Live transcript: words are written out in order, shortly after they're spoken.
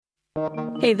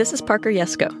Hey, this is Parker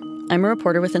Yesko. I'm a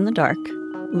reporter with In the Dark.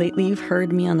 Lately, you've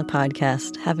heard me on the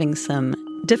podcast having some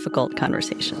difficult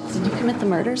conversations. Did you commit the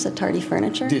murders at Tardy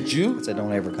Furniture? Did you? I said,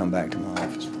 don't ever come back to my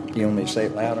office. You want me to say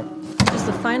it louder? Just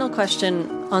the final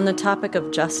question on the topic of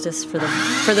justice for the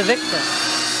victim.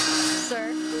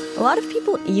 Sir? A lot of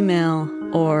people email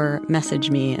or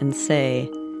message me and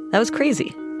say, that was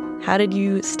crazy. How did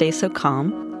you stay so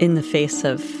calm in the face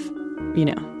of,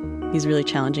 these really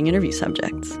challenging interview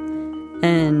subjects?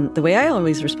 And the way I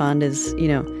always respond is,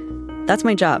 that's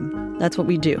my job. That's what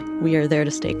we do. We are there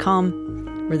to stay calm.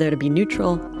 We're there to be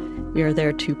neutral. We are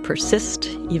there to persist,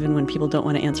 even when people don't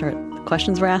want to answer the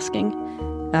questions we're asking,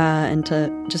 and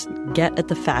to just get at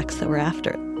the facts that we're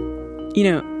after.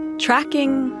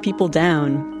 Tracking people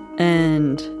down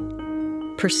and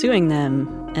pursuing them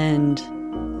and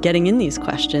getting in these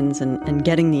questions and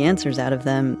getting the answers out of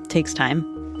them takes time,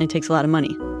 and it takes a lot of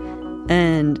money.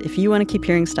 And if you want to keep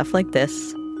hearing stuff like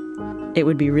this, it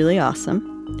would be really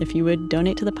awesome if you would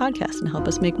donate to the podcast and help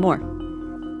us make more.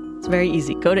 It's very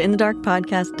easy. Go to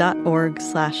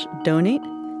inthedarkpodcast.org/donate.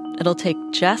 It'll take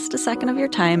just a second of your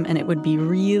time, and it would be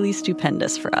really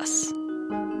stupendous for us.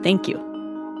 Thank you.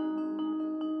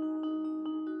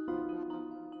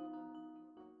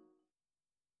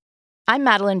 I'm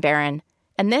Madeline Barron,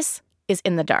 and this is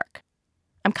In the Dark.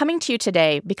 I'm coming to you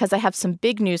today because I have some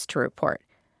big news to report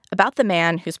about the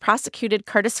man who's prosecuted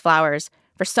Curtis Flowers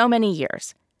for so many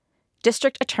years,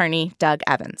 District Attorney Doug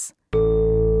Evans.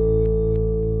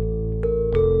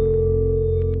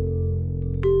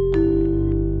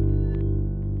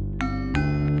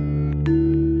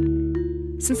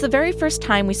 Since the very first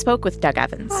time we spoke with Doug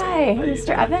Evans. Hi,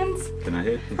 Mr. Evans. Can I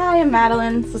help you? Hi, I'm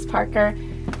Madeline. This is Parker.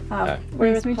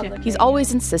 Nice to meet you. He's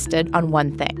always insisted on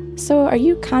one thing. So are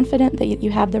you confident that you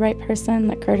have the right person,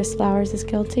 that Curtis Flowers is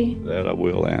guilty? That I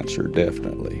will answer,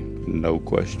 definitely. No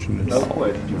question at all. No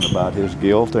question about his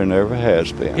guilt. There never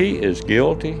has been. He is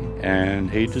guilty, and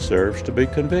he deserves to be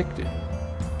convicted.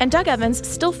 And Doug Evans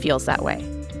still feels that way.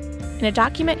 In a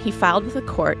document he filed with the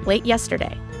court late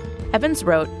yesterday, Evans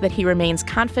wrote that he remains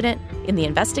confident in the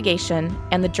investigation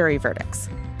and the jury verdicts.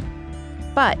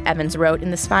 But, Evans wrote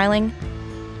in this filing,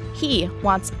 he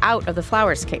wants out of the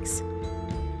Flowers case.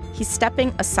 He's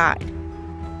stepping aside.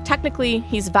 Technically,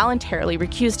 he's voluntarily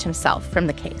recused himself from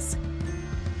the case.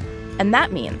 And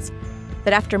that means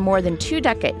that after more than 2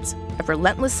 decades of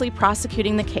relentlessly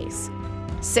prosecuting the case,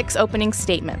 6 opening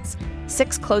statements,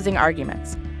 6 closing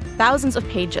arguments, thousands of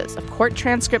pages of court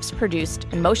transcripts produced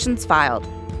and motions filed,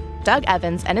 Doug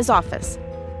Evans and his office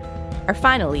are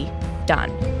finally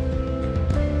done.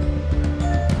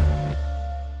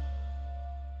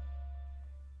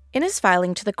 In his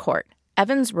filing to the court,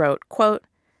 Evans wrote, quote,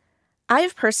 I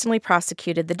have personally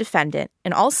prosecuted the defendant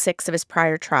in all 6 of his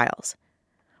prior trials.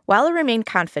 While I remain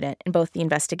confident in both the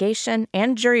investigation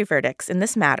and jury verdicts in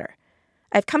this matter,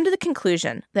 I've come to the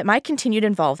conclusion that my continued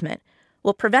involvement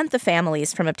will prevent the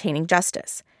families from obtaining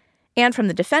justice and from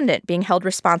the defendant being held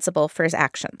responsible for his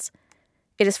actions.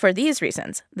 It is for these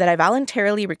reasons that I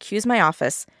voluntarily recuse my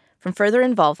office from further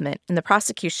involvement in the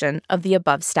prosecution of the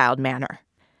above-styled manner.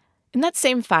 In that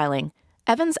same filing,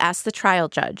 Evans asked the trial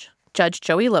judge, Judge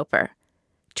Joey Loper,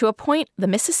 to appoint the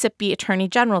Mississippi Attorney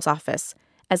General's office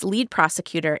as lead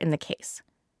prosecutor in the case.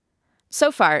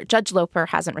 So far, Judge Loper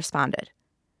hasn't responded.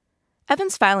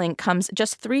 Evans' filing comes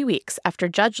just 3 weeks after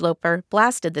Judge Loper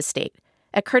blasted the state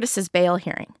at Curtis's bail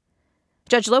hearing.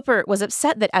 Judge Loper was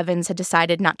upset that Evans had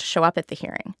decided not to show up at the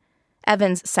hearing.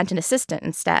 Evans sent an assistant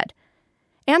instead.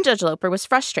 And Judge Loper was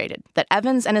frustrated that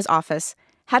Evans and his office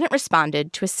hadn't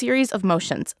responded to a series of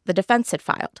motions the defense had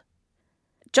filed.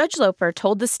 Judge Loper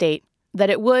told the state that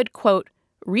it would, quote,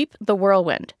 reap the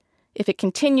whirlwind if it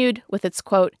continued with its,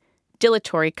 quote,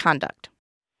 dilatory conduct.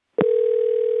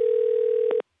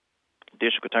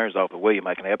 District Attorney's Office, William,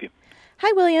 I can help you.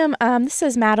 Hi, William. This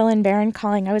is Madeline Barron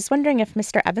calling. I was wondering if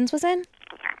Mr. Evans was in?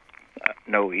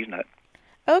 No, he's not.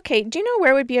 Okay. Do you know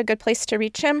where would be a good place to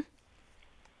reach him?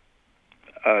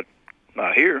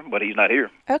 Not here, but he's not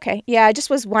here. Okay. Yeah, I just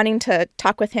was wanting to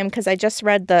talk with him because I just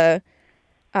read the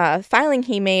filing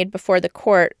he made before the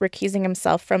court recusing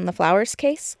himself from the Flowers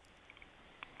case.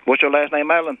 What's your last name,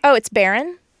 Madeline? Oh, it's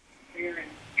Barron? Barron.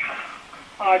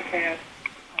 Podcast.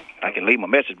 I can leave him a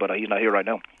message, but he's not here right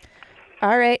now.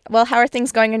 All right. Well, how are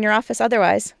things going in your office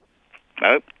otherwise?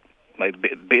 My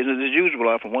business as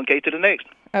usual, from one case to the next.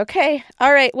 Okay.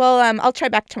 All right. Well, I'll try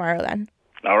back tomorrow then.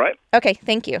 All right. Okay.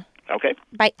 Thank you. Okay.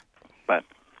 Bye. Bye.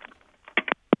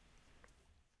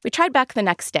 We tried back the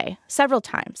next day, several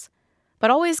times,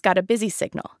 but always got a busy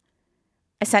signal.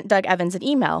 I sent Doug Evans an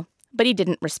email, but he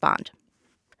didn't respond.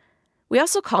 We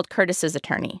also called Curtis's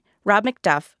attorney, Rob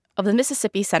McDuff, of the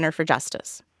Mississippi Center for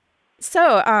Justice.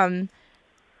 So,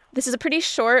 this is a pretty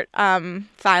short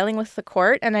filing with the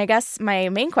court, and I guess my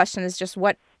main question is just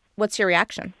what's your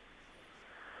reaction?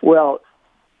 Well,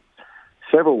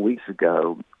 several weeks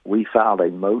ago, we filed a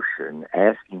motion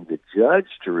asking the judge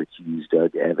to recuse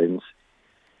Doug Evans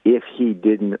if he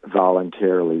didn't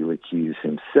voluntarily recuse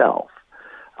himself.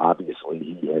 Obviously,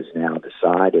 he has now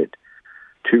decided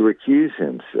to recuse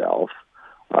himself,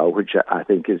 which I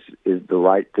think is the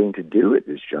right thing to do at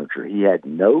this juncture. He had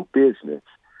no business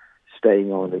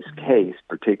staying on this case,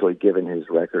 particularly given his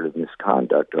record of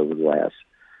misconduct over the last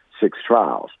 6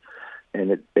 trials.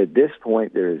 And at this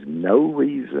point, there is no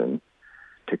reason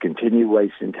to continue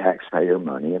wasting taxpayer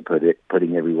money and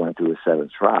putting everyone through a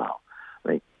 7th trial. I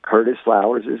mean, Curtis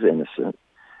Flowers is innocent,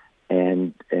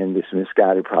 and this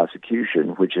misguided prosecution,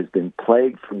 which has been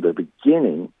plagued from the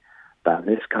beginning by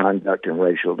misconduct and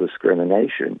racial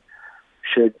discrimination,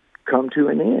 should come to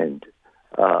an end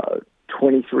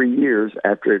 23 years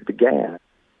after it began.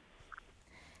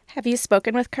 Have you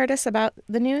spoken with Curtis about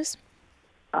the news?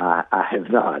 I have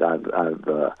not.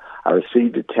 I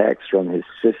received a text from his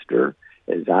sister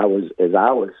as I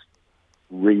was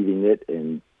reading it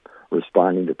and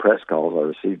responding to press calls.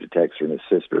 I received a text from his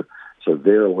sister, so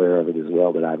they're aware of it as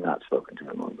well, but I've not spoken to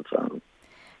him on the phone.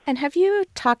 And have you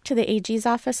talked to the AG's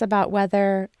office about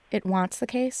whether it wants the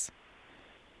case?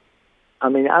 I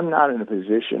mean, I'm not in a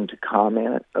position to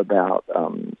comment about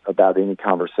any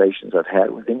conversations I've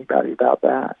had with anybody about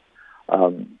that.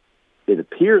 It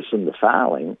appears from the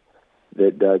filing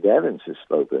that Doug Evans has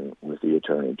spoken with the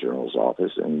Attorney General's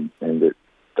office and that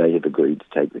they have agreed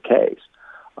to take the case.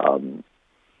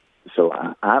 So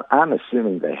I'm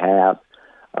assuming they have.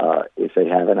 If they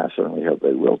haven't, I certainly hope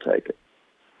they will take it.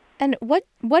 And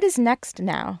what is next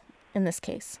now in this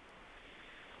case?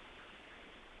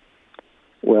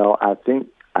 Well, I think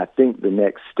the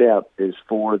next step is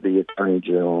for the Attorney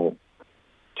General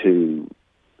to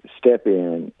step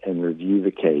in and review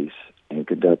the case and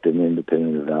conduct an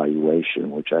independent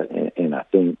evaluation, and I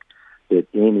think that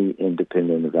any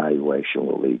independent evaluation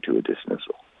will lead to a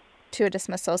dismissal. To a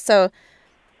dismissal. So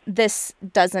this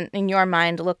doesn't, in your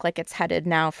mind, look like it's headed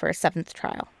now for a 7th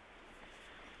trial?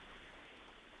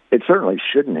 It certainly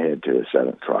shouldn't head to a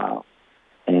 7th trial.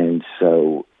 And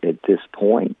so at this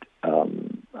point,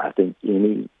 I think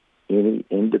any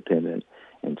independent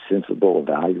and sensible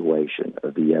evaluation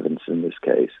of the evidence in this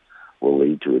case will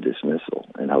lead to a dismissal,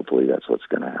 and hopefully that's what's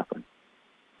going to happen.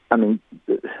 I mean,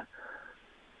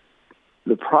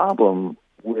 the problem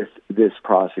with this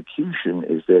prosecution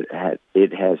is that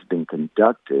it has been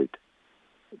conducted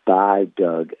by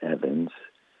Doug Evans,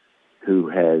 who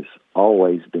has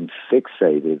always been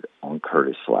fixated on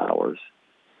Curtis Flowers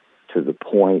to the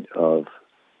point of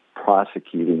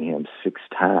prosecuting him 6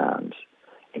 times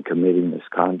and committing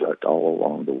misconduct all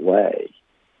along the way,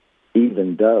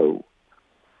 even though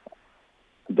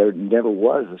there never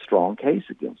was a strong case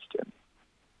against him.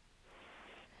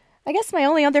 I guess my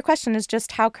only other question is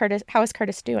just how is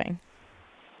Curtis doing?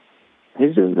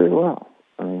 He's doing very well.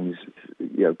 I mean,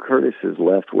 Curtis has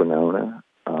left Winona,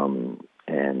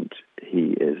 and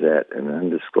he is at an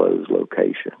undisclosed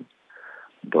location.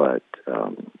 But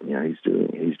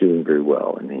he's doing very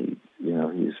well, and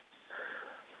he's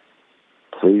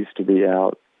pleased to be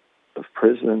out of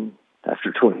prison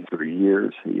after 23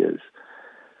 years. He is,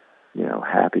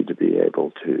 happy to be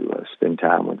able to spend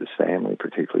time with his family,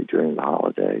 particularly during the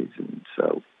holidays, and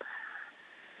so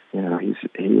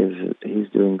he's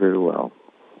doing very well.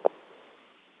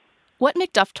 What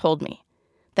McDuff told me,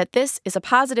 that this is a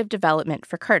positive development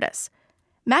for Curtis,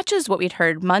 matches what we'd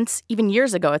heard months, even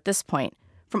years ago at this point,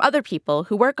 from other people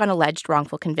who work on alleged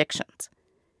wrongful convictions.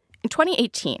 In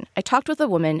 2018, I talked with a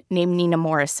woman named Nina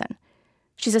Morrison.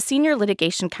 She's a senior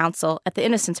litigation counsel at the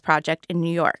Innocence Project in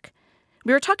New York.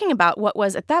 We were talking about what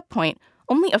was, at that point,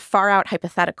 only a far-out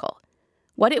hypothetical.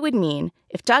 What it would mean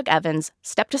if Doug Evans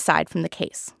stepped aside from the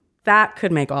case. That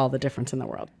could make all the difference in the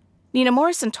world. Nina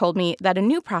Morrison told me that a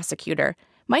new prosecutor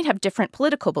might have different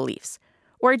political beliefs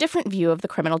or a different view of the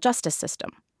criminal justice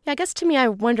system. Yeah, I guess to me, I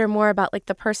wonder more about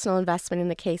the personal investment in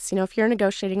the case. If you're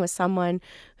negotiating with someone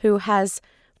who has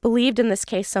believed in this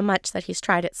case so much that he's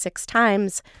tried it 6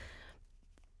 times,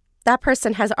 that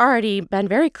person has already been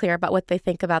very clear about what they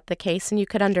think about the case, and you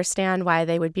could understand why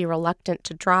they would be reluctant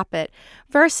to drop it,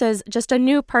 versus just a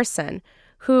new person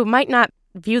who might not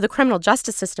view the criminal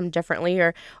justice system differently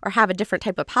or have a different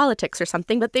type of politics or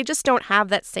something, but they just don't have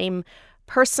that same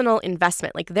personal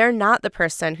investment. They're not the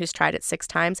person who's tried it 6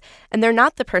 times, and they're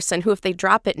not the person who, if they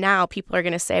drop it now, people are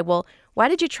going to say, well, why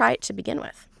did you try it to begin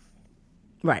with?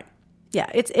 Right. Yeah,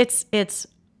 it's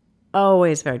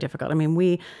always very difficult. I mean,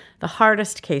 the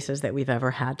hardest cases that we've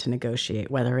ever had to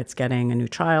negotiate, whether it's getting a new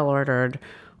trial ordered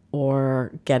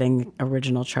or getting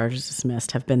original charges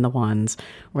dismissed, have been the ones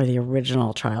where the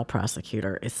original trial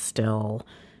prosecutor is still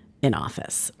in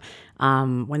office.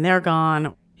 When they're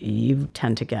gone, you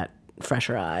tend to get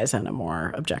fresher eyes and a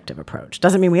more objective approach.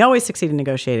 Doesn't mean we always succeed in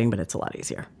negotiating, but it's a lot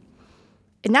easier.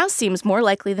 It now seems more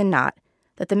likely than not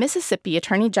that the Mississippi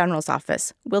Attorney General's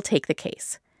office will take the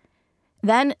case.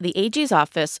 Then the AG's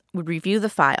office would review the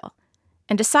file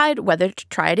and decide whether to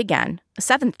try it again, a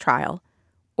seventh trial,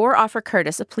 or offer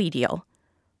Curtis a plea deal,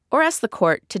 or ask the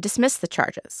court to dismiss the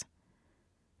charges.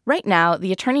 Right now,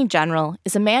 the Attorney General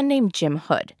is a man named Jim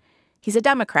Hood. He's a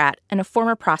Democrat and a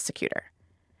former prosecutor.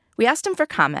 We asked him for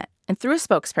comment, and through a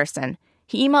spokesperson,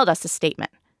 he emailed us a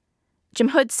statement. Jim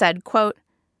Hood said, quote,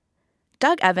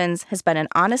 "Doug Evans has been an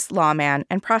honest lawman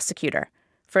and prosecutor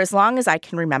for as long as I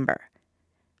can remember.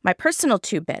 My personal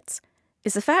 2 bits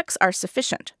is the facts are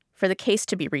sufficient for the case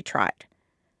to be retried.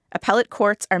 Appellate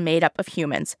courts are made up of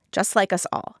humans, just like us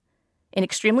all. In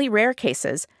extremely rare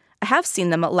cases, I have seen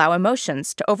them allow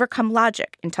emotions to overcome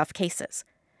logic in tough cases.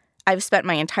 I've spent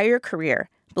my entire career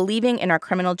believing in our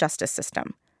criminal justice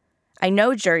system. I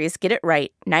know juries get it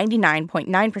right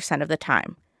 99.9% of the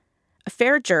time. A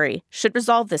fair jury should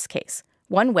resolve this case,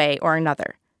 one way or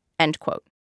another." End quote.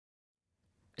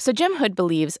 So Jim Hood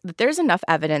believes that there's enough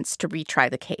evidence to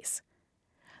retry the case.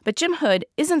 But Jim Hood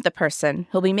isn't the person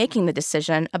who'll be making the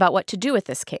decision about what to do with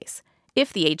this case,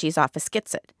 if the AG's office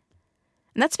gets it.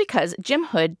 And that's because Jim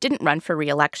Hood didn't run for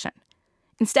re-election.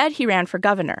 Instead, he ran for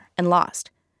governor and lost.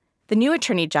 The new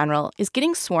Attorney General is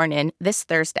getting sworn in this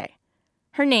Thursday.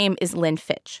 Her name is Lynn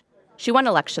Fitch. She won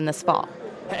election this fall.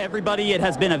 Everybody, it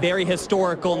has been a very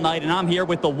historical night, and I'm here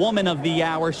with the woman of the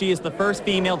hour. She is the first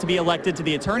female to be elected to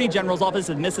the Attorney General's office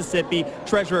of Mississippi,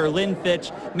 Treasurer Lynn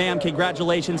Fitch. Ma'am,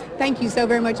 congratulations. Thank you so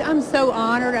very much. I'm so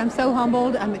honored. I'm so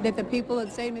humbled that the people of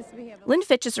the state of Mississippi have... Lynn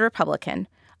Fitch is a Republican.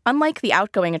 Unlike the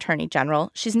outgoing Attorney General,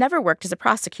 she's never worked as a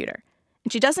prosecutor,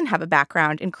 and she doesn't have a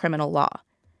background in criminal law.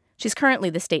 She's currently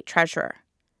the state treasurer.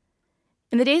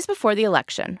 In the days before the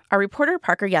election, our reporter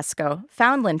Parker Yesko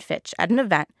found Lynn Fitch at an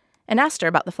event and asked her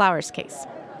about the Flowers case.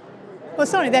 Well,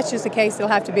 Sonny, that's just a case that'll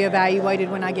have to be evaluated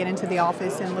when I get into the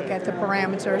office and look at the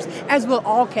parameters, as will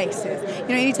all cases. You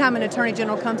know, anytime an attorney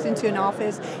general comes into an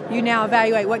office, you now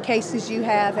evaluate what cases you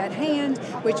have at hand,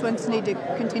 which ones need to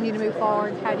continue to move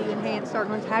forward, how do you enhance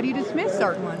certain ones, how do you dismiss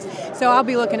certain ones. So I'll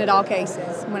be looking at all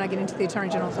cases when I get into the attorney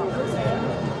general's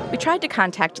office. We tried to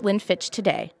contact Lynn Fitch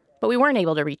today, but we weren't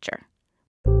able to reach her.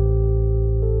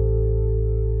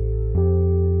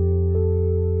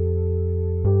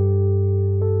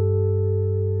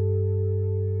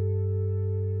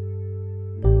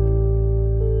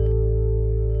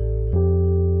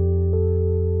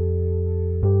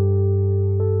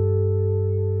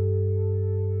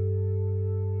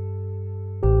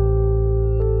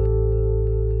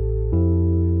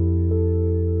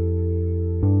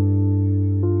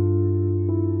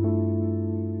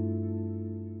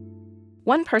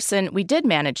 One person we did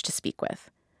manage to speak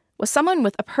with was someone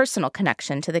with a personal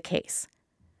connection to the case,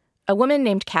 a woman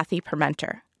named Kathy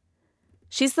Permenter.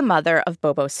 She's the mother of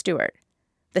Bobo Stewart,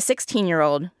 the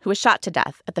 16-year-old who was shot to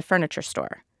death at the furniture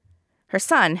store. Her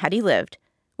son, had he lived,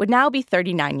 would now be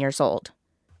 39 years old.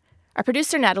 Our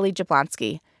producer, Natalie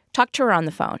Jablonski, talked to her on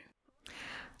the phone.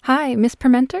 Hi, Miss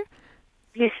Permenter?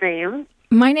 Yes, ma'am.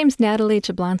 My name's Natalie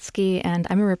Jablonski, and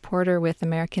I'm a reporter with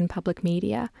American Public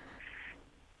Media.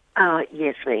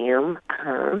 Yes, ma'am.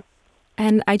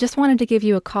 And I just wanted to give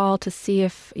you a call to see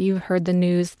if you heard the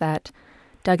news that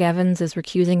Doug Evans is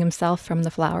recusing himself from the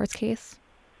Flowers case.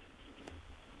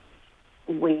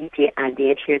 I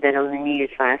did hear that on the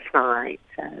news last night,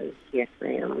 so yes,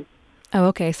 ma'am. Oh,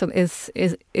 okay. So is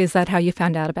that how you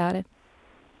found out about it?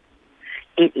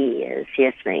 It is,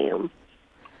 yes, ma'am.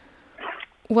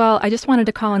 Well, I just wanted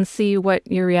to call and see what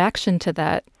your reaction to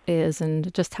that is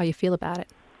and just how you feel about it.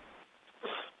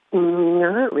 I'm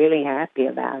not really happy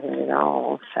about it at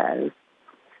all, so,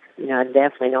 I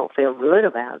definitely don't feel good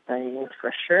about things,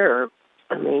 for sure.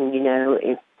 I mean,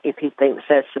 if he thinks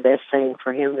that's the best thing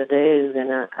for him to do,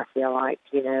 then I feel like,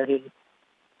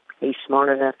 he's smart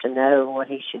enough to know what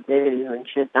he should do and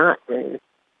should not do.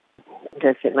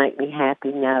 Does it make me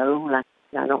happy? No. Like,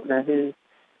 I don't know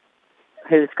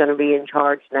who's going to be in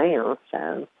charge now,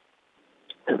 so,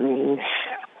 I mean,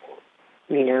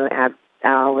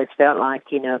 I always felt like,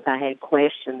 if I had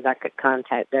questions, I could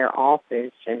contact their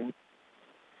office. And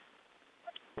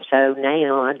so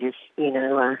now I just,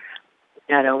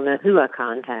 I don't know who I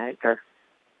contact or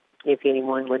if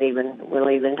anyone will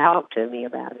even talk to me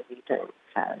about anything.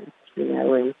 So,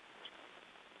 and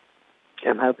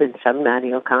I'm hoping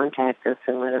somebody will contact us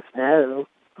and let us know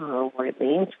what it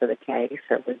means for the case.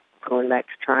 Are we going back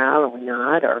to trial? Are we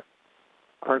not? Or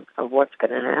what's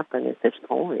going to happen at this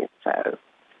point? So,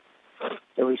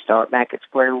 do we start back at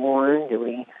square one? Do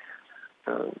we,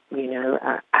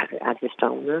 I just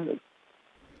don't know.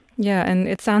 Yeah, and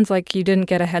it sounds like you didn't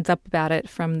get a heads up about it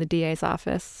from the DA's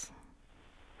office.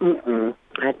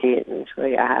 I didn't.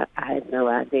 I had no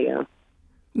idea.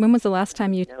 When was the last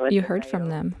time you heard from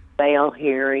them? Bail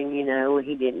hearing,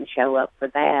 he didn't show up for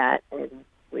that, and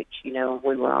which, we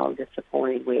were all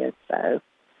disappointed with. So,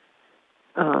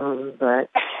 but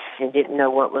I didn't know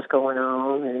what was going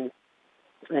on,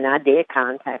 and I did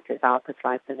contact his office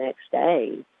like the next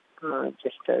day,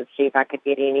 just to see if I could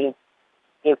get any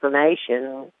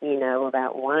information,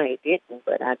 about why he didn't,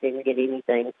 but I didn't get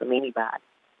anything from anybody.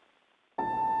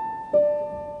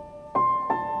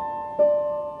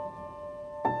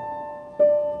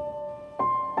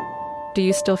 Do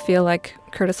you still feel like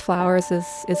Curtis Flowers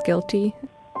is guilty?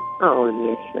 Oh,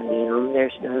 yes, ma'am.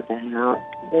 There's no doubt.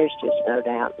 There's just no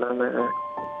doubt in my mind.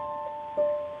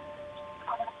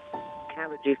 How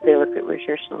would you feel if it was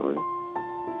your son?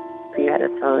 If you had a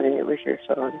son and it was your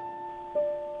son?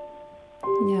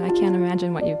 Yeah, I can't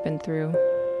imagine what you've been through.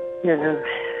 No.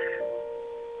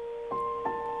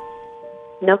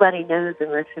 Nobody knows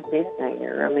unless they've been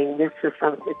there. I mean, this is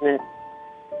something that,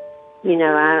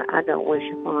 I don't wish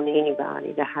upon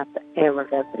anybody to have to ever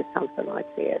go through something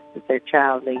like this, that their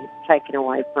child be taken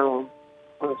away from them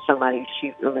or somebody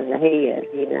shooting them in the head,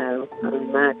 I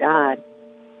mean, my God,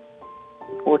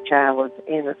 the poor child was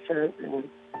innocent and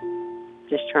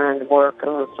just trying to work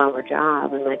on a summer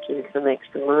job and making some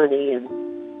extra money, and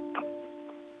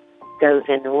goes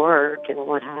into work, and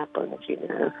what happens,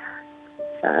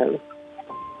 So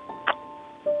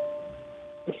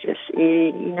it's just,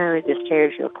 it just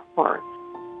tears you apart.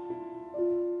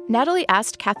 Natalie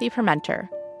asked Kathy Permenter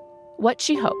what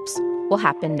she hopes will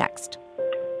happen next.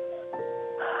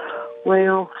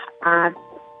 Well, I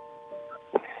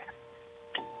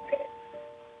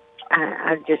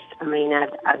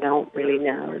don't really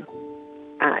know.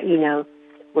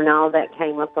 When all that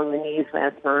came up on the news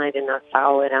last night and I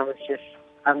saw it,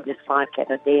 I'm just like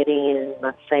at a dead end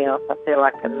myself. I feel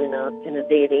like I'm in a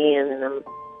dead end, and I'm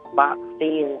boxed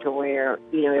in to where,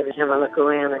 every time I look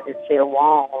around I just see a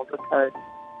wall, because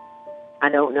I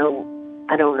don't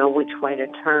know which way to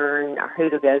turn or who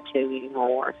to go to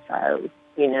anymore. So,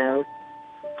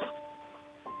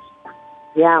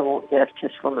 I want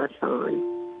justice for my son.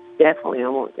 Definitely I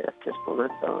want justice for my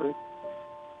son.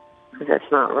 Because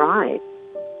that's not right.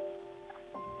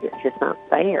 It's just not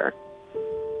fair.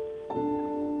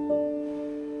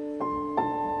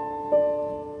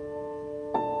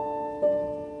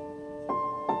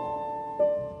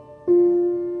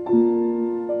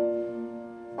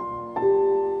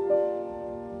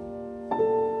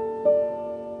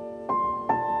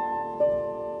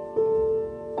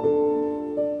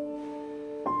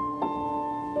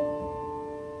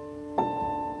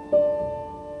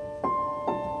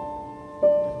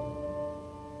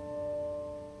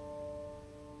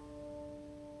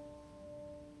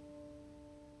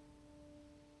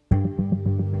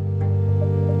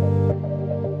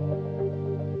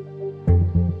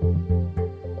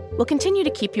 We'll continue to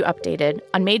keep you updated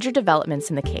on major developments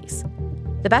in the case.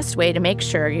 The best way to make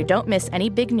sure you don't miss any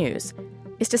big news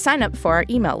is to sign up for our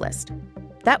email list.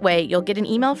 That way, you'll get an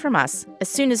email from us as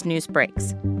soon as news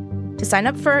breaks. To sign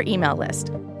up for our email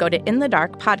list, go to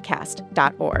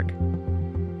inthedarkpodcast.org.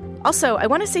 Also, I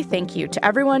want to say thank you to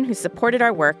everyone who supported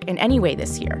our work in any way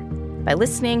this year. By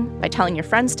listening, by telling your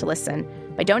friends to listen,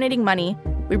 by donating money,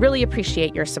 we really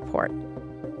appreciate your support.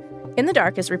 In the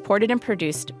Dark is reported and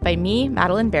produced by me,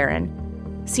 Madeline Barron,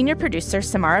 senior producer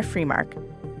Samara Freemark,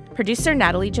 producer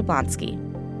Natalie Jablonski,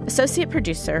 associate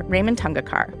producer Raymond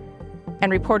Tungakar,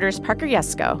 and reporters Parker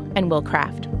Yesko and Will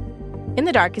Kraft. In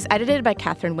the Dark is edited by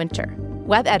Catherine Winter.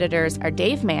 Web editors are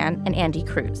Dave Mann and Andy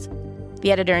Cruz.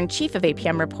 The editor-in-chief of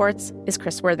APM Reports is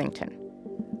Chris Worthington.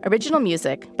 Original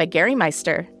music by Gary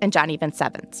Meister and Johnny Vince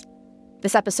Evans.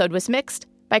 This episode was mixed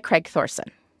by Craig Thorson.